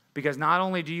 Because not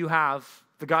only do you have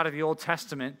the God of the Old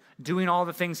Testament doing all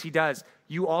the things he does,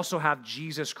 you also have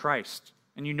Jesus Christ,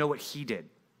 and you know what he did.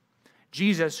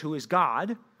 Jesus, who is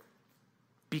God,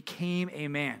 became a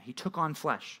man. He took on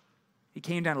flesh. He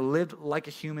came down and lived like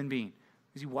a human being,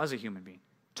 because he was a human being.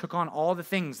 Took on all the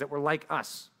things that were like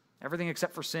us, everything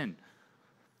except for sin.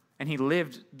 And he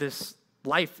lived this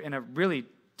life in a really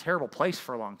terrible place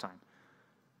for a long time.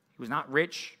 He was not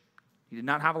rich. He did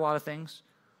not have a lot of things.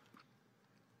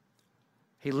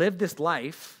 He lived this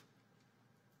life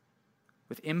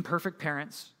with imperfect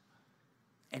parents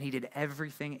And he did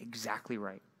everything exactly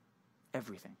right.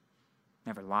 Everything.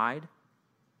 Never lied,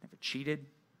 never cheated,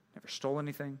 never stole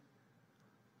anything,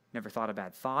 never thought a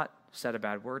bad thought, said a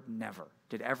bad word, never.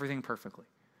 Did everything perfectly.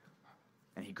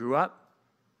 And he grew up.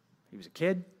 He was a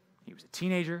kid. He was a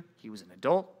teenager. He was an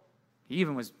adult. He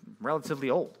even was relatively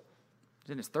old. He was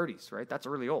in his 30s, right? That's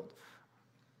really old.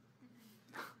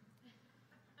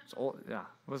 It's old. Yeah,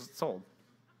 it's old.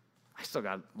 I still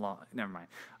got long. Never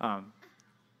mind.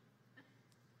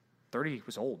 30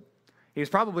 was old. He was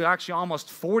probably actually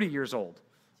almost 40 years old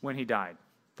when he died.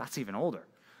 That's even older,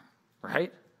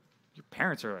 right? Your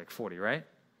parents are like 40, right?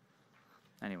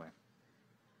 Anyway.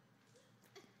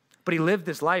 But he lived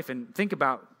this life, and think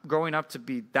about growing up to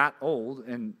be that old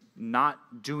and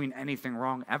not doing anything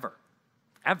wrong ever.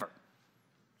 Ever.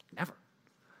 Never.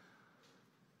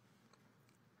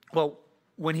 Well,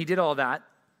 when he did all that,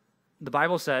 the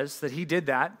Bible says that he did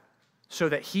that so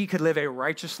that he could live a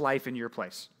righteous life in your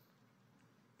place.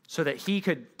 So that he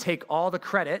could take all the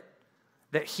credit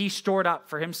that he stored up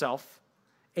for himself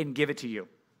and give it to you.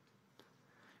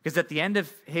 Because at the end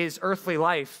of his earthly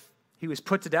life, he was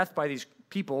put to death by these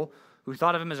people who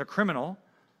thought of him as a criminal.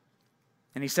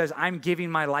 And he says, I'm giving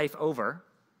my life over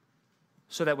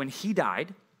so that when he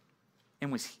died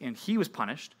and he was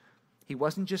punished, he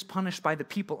wasn't just punished by the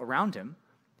people around him,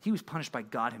 he was punished by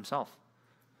God himself.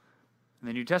 And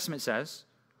the New Testament says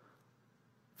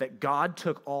that God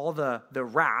took all the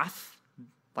wrath,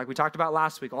 like we talked about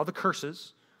last week, all the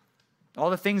curses, all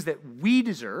the things that we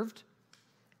deserved,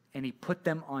 and he put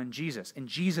them on Jesus. And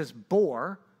Jesus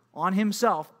bore on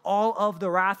himself all of the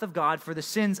wrath of God for the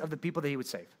sins of the people that he would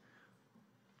save.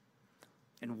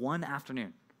 In one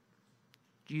afternoon,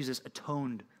 Jesus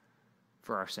atoned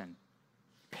for our sin,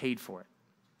 paid for it,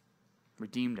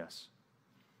 redeemed us.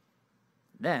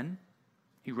 Then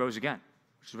he rose again,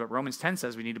 which is what Romans 10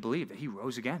 says we need to believe, that he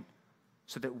rose again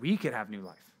so that we could have new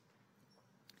life.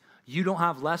 You don't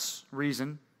have less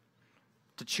reason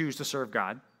to choose to serve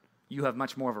God. You have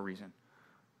much more of a reason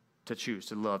to choose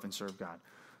to love and serve God.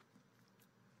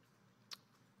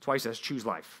 That's why he says choose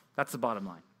life. That's the bottom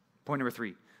line. Point number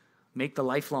 3, make the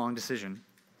lifelong decision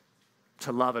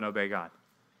to love and obey God.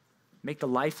 Make the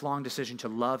lifelong decision to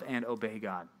love and obey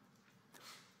God.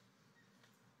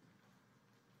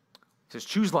 It says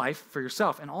choose life for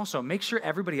yourself, and also make sure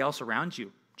everybody else around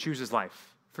you chooses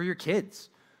life. For your kids,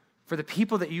 for the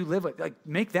people that you live with. Like,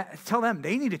 tell them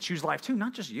they need to choose life too,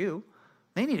 not just you.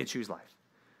 They need to choose life.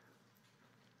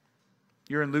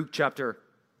 You're in Luke chapter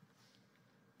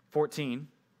 14.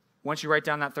 Once you write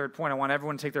down that third point, I want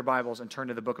everyone to take their Bibles and turn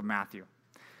to the book of Matthew.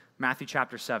 Matthew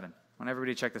chapter 7. I want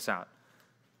everybody to check this out.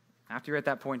 After you write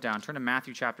that point down, turn to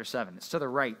Matthew chapter 7. It's to the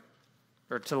right,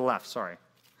 or to the left, sorry.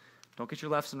 Don't get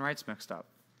your lefts and rights mixed up.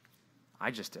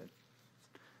 I just did.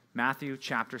 Matthew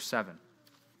chapter 7.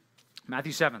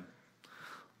 Matthew 7.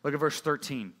 Look at verse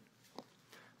 13.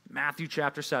 Matthew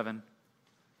chapter 7,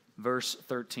 verse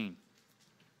 13.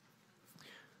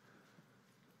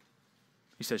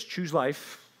 He says, choose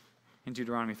life in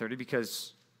Deuteronomy 30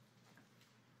 because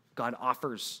God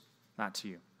offers that to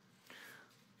you.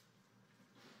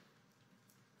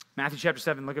 Matthew chapter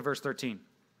 7, look at verse 13.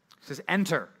 It says,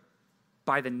 enter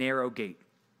by the narrow gate.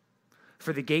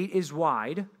 For the gate is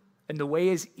wide, and the way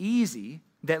is easy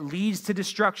that leads to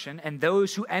destruction, and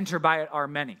those who enter by it are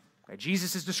many. Okay,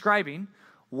 Jesus is describing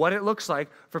what it looks like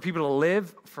for people to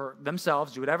live for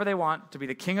themselves, do whatever they want, to be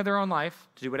the king of their own life,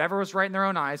 to do whatever was right in their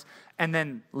own eyes, and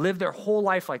then live their whole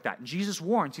life like that. And Jesus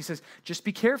warns, he says, just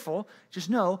be careful, just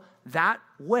know that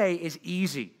way is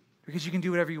easy because you can do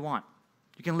whatever you want.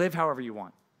 You can live however you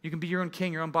want. You can be your own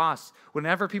king, your own boss.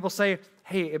 Whenever people say,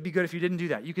 hey, it'd be good if you didn't do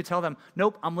that, you could tell them,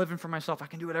 nope, I'm living for myself. I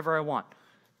can do whatever I want.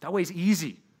 That way is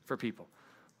easy for people.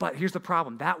 But here's the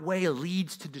problem. That way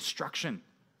leads to destruction.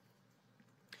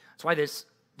 That's why this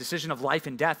decision of life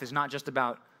and death is not just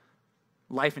about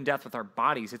life and death with our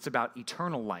bodies. It's about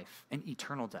eternal life and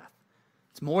eternal death.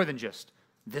 It's more than just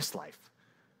this life.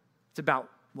 It's about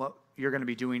what you're going to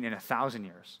be doing in 1,000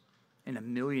 years, in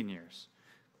 1,000,000 years,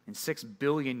 in 6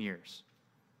 billion years.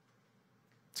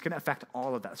 It's going to affect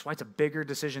all of that. That's why it's a bigger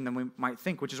decision than we might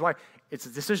think, which is why it's a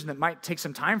decision that might take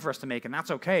some time for us to make, and that's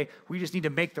okay. We just need to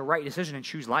make the right decision and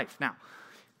choose life. Now,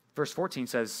 verse 14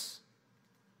 says,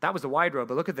 that was the wide road,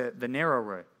 but look at the narrow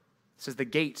road. It says the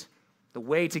gate, the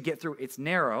way to get through, it's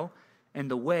narrow,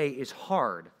 and the way is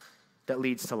hard that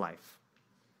leads to life.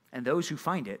 And those who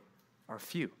find it are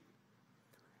few.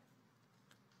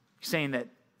 He's saying that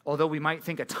although we might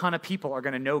think a ton of people are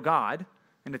going to know God,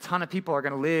 and a ton of people are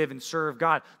going to live and serve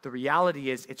God, the reality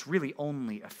is it's really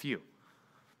only a few.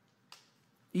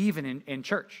 Even in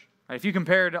church. Right? If you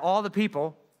compare to all the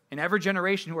people in every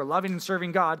generation who are loving and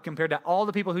serving God compared to all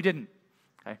the people who didn't.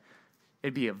 Okay?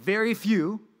 It'd be a very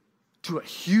few to a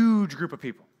huge group of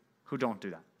people who don't do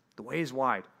that. The way is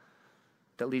wide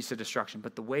that leads to destruction,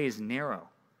 but the way is narrow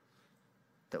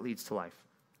that leads to life.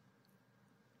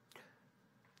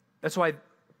 That's why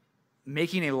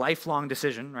making a lifelong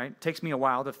decision, right, takes me a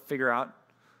while to figure out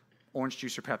orange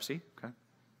juice or Pepsi, okay?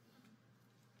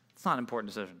 It's not an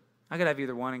important decision. I could have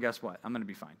either one, and guess what? I'm going to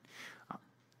be fine.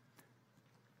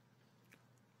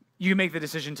 You can make the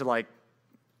decision to,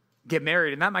 get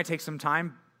married, and that might take some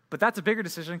time, but that's a bigger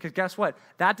decision because guess what?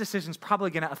 That decision's probably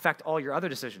going to affect all your other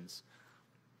decisions,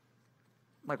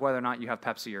 like whether or not you have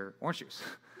Pepsi or orange juice.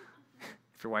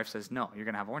 If your wife says, no, you're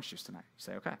going to have orange juice tonight, you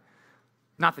say, okay.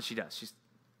 Not that she does.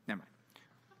 Never mind.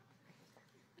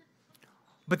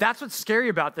 But that's what's scary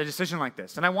about the decision like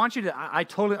this. And I want you to, I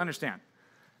totally understand.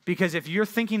 Because if you're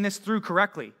thinking this through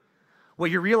correctly, what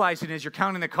you're realizing is you're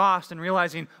counting the cost and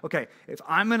realizing, okay, if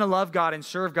I'm going to love God and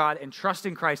serve God and trust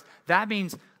in Christ, that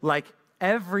means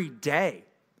every day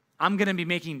I'm going to be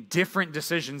making different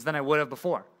decisions than I would have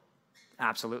before.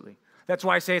 Absolutely. That's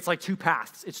why I say it's like two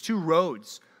paths. It's two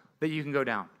roads that you can go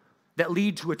down that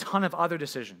lead to a ton of other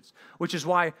decisions, which is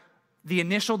why the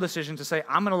initial decision to say,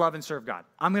 I'm going to love and serve God.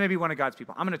 I'm going to be one of God's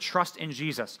people. I'm going to trust in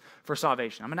Jesus for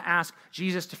salvation. I'm going to ask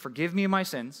Jesus to forgive me of my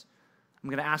sins. I'm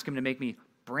going to ask him to make me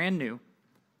brand new.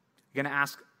 I'm going to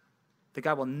ask that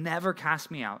God will never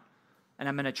cast me out. And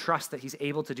I'm going to trust that he's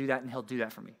able to do that and he'll do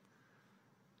that for me.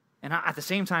 And at the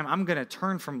same time, I'm going to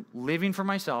turn from living for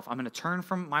myself. I'm going to turn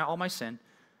from all my sin.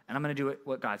 And I'm going to do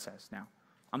what God says now.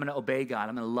 I'm going to obey God.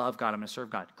 I'm going to love God. I'm going to serve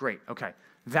God. Great. Okay.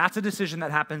 That's a decision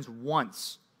that happens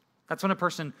once. That's when a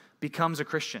person becomes a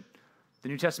Christian. The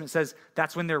New Testament says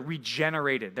that's when they're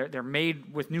regenerated. They're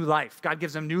made with new life. God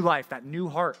gives them new life, that new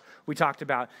heart we talked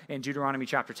about in Deuteronomy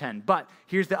chapter 10. But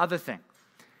here's the other thing.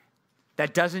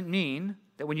 That doesn't mean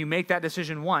that when you make that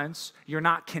decision once, you're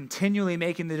not continually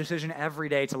making the decision every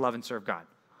day to love and serve God.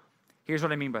 Here's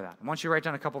what I mean by that. I want you to write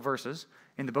down a couple verses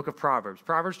in the book of Proverbs.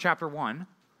 Proverbs chapter 1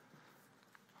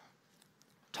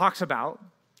 talks about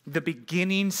the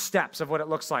beginning steps of what it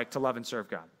looks like to love and serve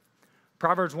God.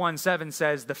 Proverbs 1:7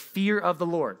 says, the fear of the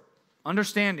Lord,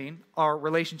 understanding our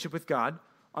relationship with God,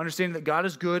 understanding that God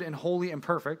is good and holy and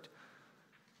perfect,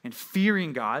 and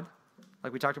fearing God,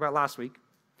 like we talked about last week,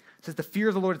 says the fear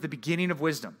of the Lord is the beginning of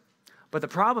wisdom. But the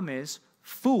problem is,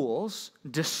 fools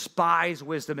despise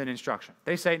wisdom and instruction.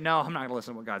 They say, no, I'm not going to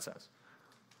listen to what God says.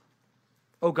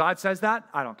 Oh, God says that?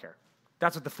 I don't care.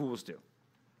 That's what the fools do.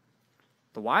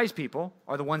 The wise people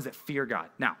are the ones that fear God.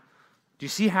 Now, do you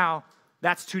see how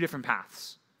that's two different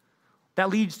paths? That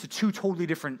leads to two totally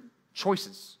different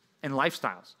choices and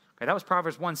lifestyles. Okay, that was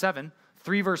Proverbs 1:7.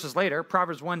 3 verses later,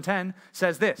 Proverbs 1:10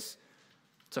 says this.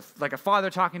 It's like a father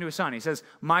talking to his son. He says,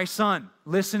 my son,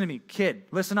 listen to me. Kid,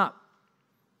 listen up.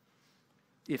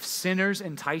 If sinners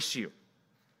entice you,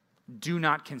 do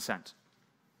not consent.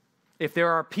 If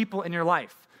there are people in your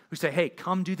life who say, hey,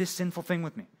 come do this sinful thing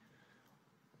with me.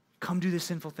 Come do this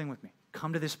sinful thing with me.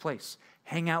 Come to this place.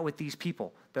 Hang out with these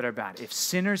people that are bad. If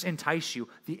sinners entice you,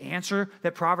 the answer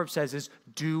that Proverbs says is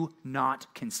do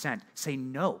not consent. Say,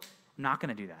 no, I'm not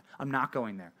going to do that. I'm not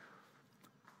going there.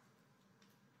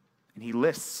 And he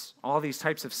lists all these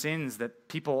types of sins that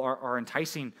people are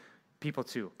enticing people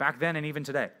to, back then and even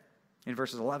today, in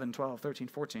verses 11, 12, 13,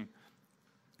 14.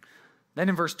 Then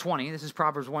in verse 20, this is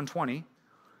Proverbs 1:20,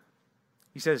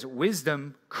 he says,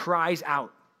 wisdom cries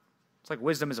out. It's like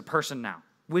wisdom is a person now.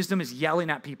 Wisdom is yelling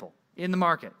at people in the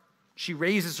market. She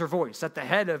raises her voice at the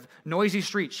head of noisy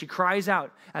streets. She cries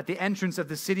out at the entrance of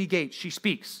the city gate. She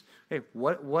speaks. Hey,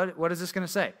 what is this going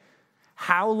to say?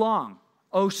 How long,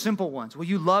 O simple ones, will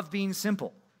you love being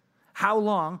simple? How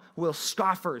long will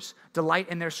scoffers delight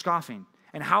in their scoffing?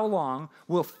 And how long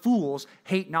will fools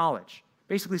hate knowledge?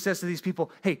 Basically says to these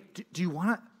people, hey, do you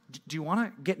want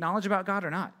to get knowledge about God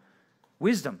or not?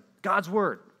 Wisdom, God's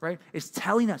word, right, is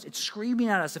telling us, it's screaming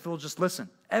at us if we'll just listen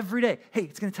every day. Hey,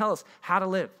 it's going to tell us how to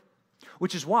live,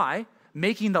 which is why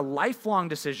making the lifelong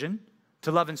decision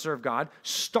to love and serve God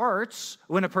starts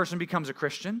when a person becomes a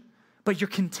Christian, but you're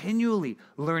continually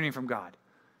learning from God.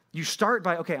 You start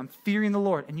by, okay, I'm fearing the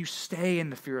Lord, and you stay in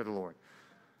the fear of the Lord.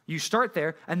 You start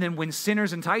there, and then when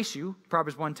sinners entice you,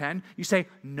 Proverbs 1:10, you say,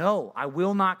 no,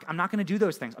 I'm not going to do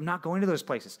those things. I'm not going to those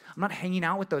places. I'm not hanging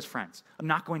out with those friends. I'm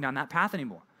not going down that path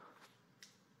anymore.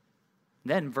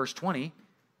 Then verse 20,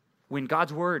 when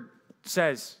God's word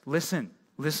says, listen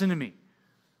to me.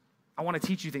 I want to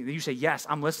teach you things. You say, yes,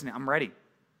 I'm listening. I'm ready.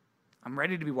 I'm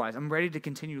ready to be wise. I'm ready to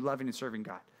continue loving and serving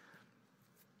God.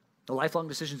 The lifelong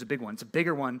decision is a big one. It's a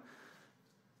bigger one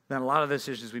than a lot of the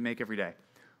decisions we make every day.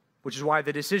 which is why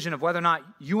the decision of whether or not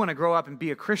you want to grow up and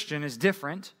be a Christian is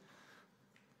different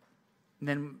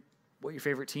than what your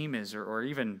favorite team is, or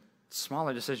even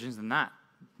smaller decisions than that,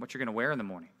 what you're going to wear in the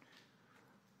morning.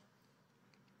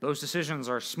 Those decisions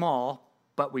are small,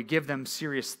 but we give them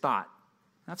serious thought.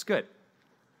 That's good.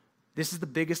 This is the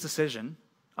biggest decision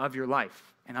of your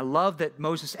life. And I love that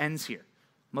Moses ends here.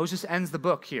 Moses ends the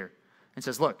book here and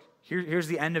says, look, here's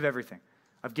the end of everything.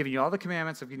 I've given you all the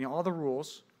commandments. I've given you all the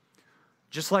rules.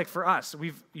 Just like for us,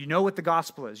 you know what the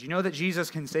gospel is. You know that Jesus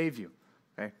can save you.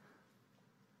 Okay?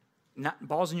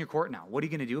 Ball's in your court now. What are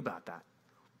you going to do about that?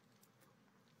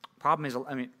 Problem is,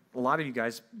 a lot of you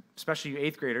guys, especially you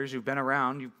 8th graders who've been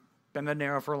around, you've been in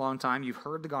Narrow for a long time, you've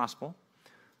heard the gospel.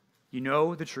 You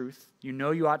know the truth. You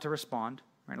know you ought to respond.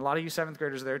 Right? A lot of you 7th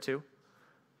graders are there too.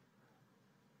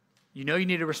 You know you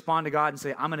need to respond to God and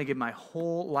say, I'm going to give my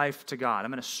whole life to God.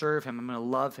 I'm going to serve him. I'm going to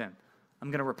love him. I'm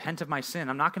going to repent of my sin.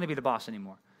 I'm not going to be the boss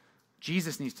anymore.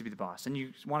 Jesus needs to be the boss. And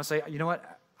you want to say, you know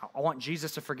what? I want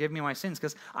Jesus to forgive me my sins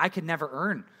because I could never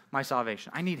earn my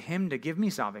salvation. I need him to give me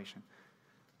salvation.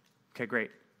 Okay,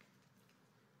 great.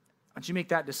 Once you make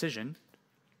that decision,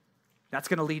 that's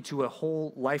going to lead to a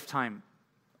whole lifetime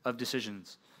of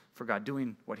decisions for God,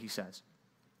 doing what he says.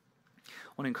 I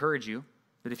want to encourage you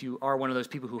that if you are one of those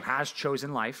people who has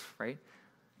chosen life, right?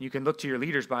 You can look to your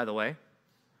leaders, by the way,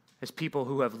 as people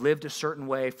who have lived a certain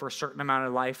way for a certain amount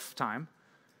of lifetime,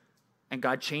 and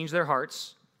God changed their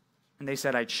hearts, and they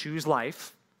said, I choose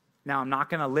life. Now I'm not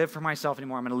going to live for myself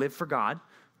anymore. I'm going to live for God,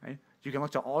 right? You can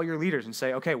look to all your leaders and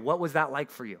say, okay, what was that like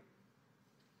for you?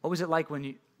 What was it like when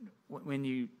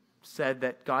you said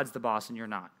that God's the boss and you're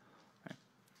not? Right?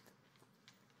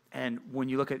 And when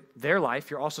you look at their life,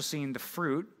 you're also seeing the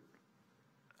fruit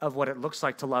of what it looks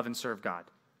like to love and serve God.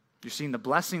 You're seeing the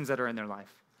blessings that are in their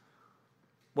life.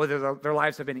 Whether their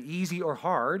lives have been easy or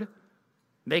hard,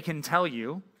 they can tell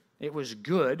you it was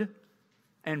good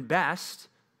and best,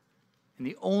 and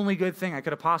the only good thing I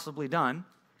could have possibly done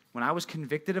when I was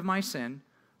convicted of my sin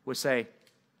was say,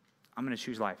 I'm going to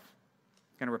choose life.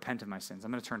 I'm going to repent of my sins.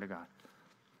 I'm going to turn to God.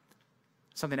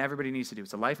 Something everybody needs to do.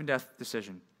 It's a life and death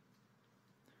decision.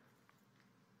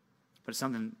 But it's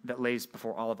something that lays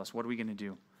before all of us. What are we going to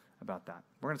do about that?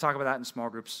 We're going to talk about that in small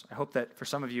groups. I hope that for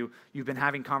some of you, you've been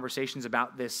having conversations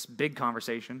about this big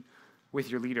conversation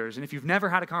with your leaders. And if you've never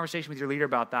had a conversation with your leader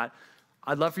about that,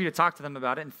 I'd love for you to talk to them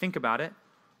about it and think about it.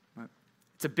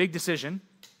 It's a big decision,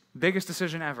 biggest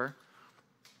decision ever.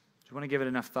 Just want to give it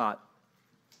enough thought.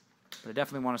 But I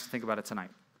definitely want us to think about it tonight.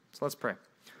 So let's pray.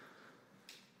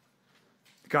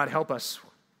 God, help us.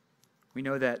 We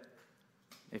know that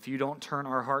if you don't turn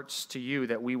our hearts to you,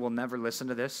 that we will never listen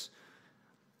to this.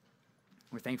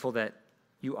 We're thankful that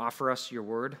you offer us your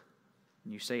word,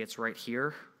 and you say it's right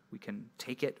here. We can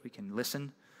take it. We can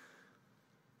listen.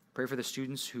 Pray for the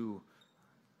students who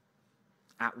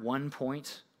at one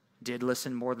point did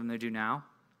listen more than they do now,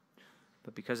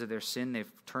 but because of their sin,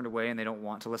 they've turned away and they don't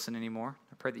want to listen anymore.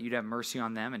 I pray that you'd have mercy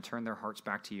on them and turn their hearts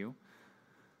back to you.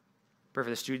 Pray for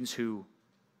the students who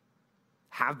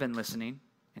have been listening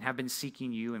and have been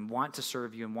seeking you and want to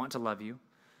serve you and want to love you.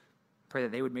 Pray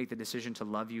that they would make the decision to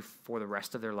love you for the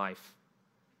rest of their life.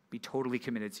 Be totally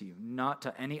committed to you, not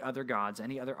to any other gods,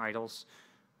 any other idols,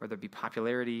 whether it be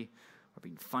popularity or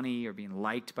being funny or being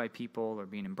liked by people or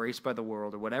being embraced by the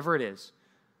world or whatever it is.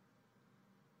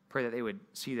 Pray that they would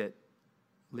see that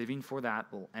living for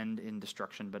that will end in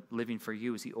destruction, but living for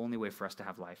you is the only way for us to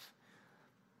have life.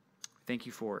 Thank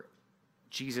you for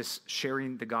Jesus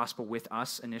sharing the gospel with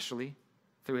us initially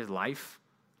through his life,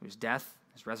 through his death,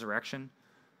 his resurrection.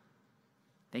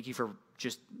 Thank you for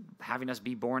just having us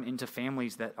be born into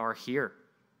families that are here,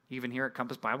 even here at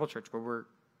Compass Bible Church, where we're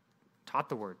taught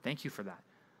the word. Thank you for that.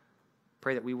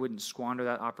 Pray that we wouldn't squander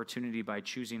that opportunity by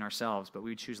choosing ourselves, but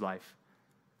we would choose life.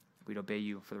 We'd obey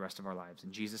you for the rest of our lives.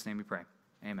 In Jesus' name we pray.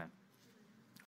 Amen.